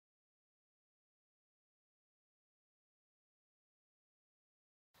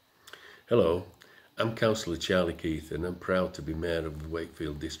Hello, I'm Councillor Charlie Keith and I'm proud to be Mayor of the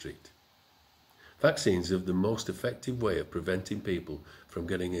Wakefield District. Vaccines are the most effective way of preventing people from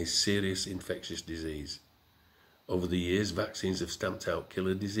getting a serious infectious disease. Over the years, vaccines have stamped out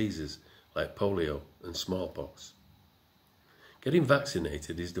killer diseases like polio and smallpox. Getting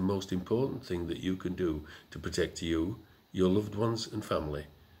vaccinated is the most important thing that you can do to protect you, your loved ones and family,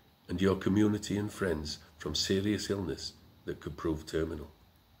 and your community and friends from serious illness that could prove terminal.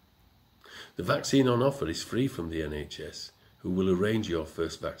 The vaccine on offer is free from the NHS, who will arrange your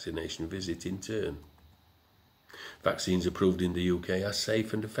first vaccination visit in turn. Vaccines approved in the UK are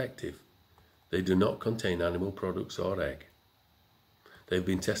safe and effective. They do not contain animal products or egg. They've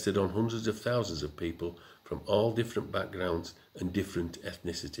been tested on hundreds of thousands of people from all different backgrounds and different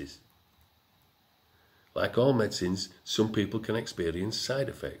ethnicities. Like all medicines, some people can experience side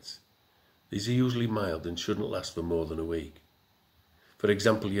effects. These are usually mild and shouldn't last for more than a week. For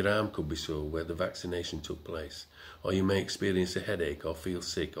example, your arm could be sore where the vaccination took place, or you may experience a headache or feel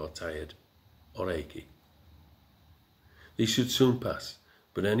sick or tired or achy. These should soon pass,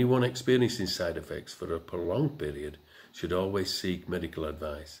 but anyone experiencing side effects for a prolonged period should always seek medical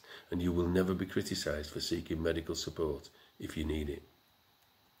advice, and you will never be criticised for seeking medical support if you need it.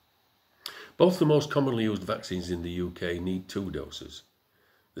 Both the most commonly used vaccines in the UK need 2 doses,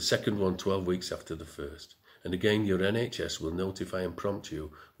 the second one 12 weeks after the first. And again, your NHS will notify and prompt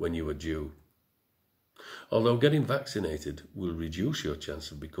you when you are due. Although getting vaccinated will reduce your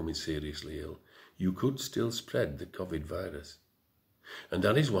chance of becoming seriously ill, you could still spread the COVID virus. And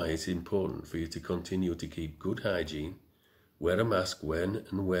that is why it's important for you to continue to keep good hygiene, wear a mask when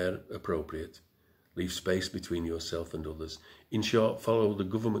and where appropriate, leave space between yourself and others. In short, follow the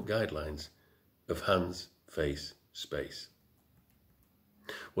government guidelines of hands, face, space.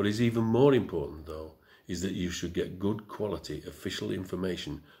 What is even more important, though, is that you should get good quality official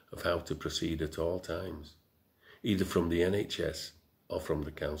information of how to proceed at all times, either from the NHS or from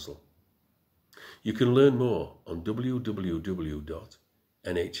the council. You can learn more on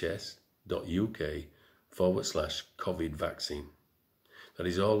www.nhs.uk/COVID vaccine. That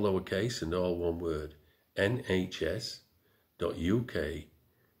is all lowercase and all one word, nhs.uk/COVID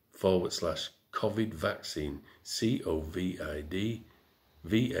vaccine, COVID vaccine.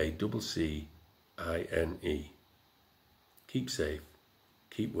 Keep safe,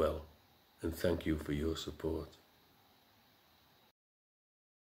 keep well, and thank you for your support.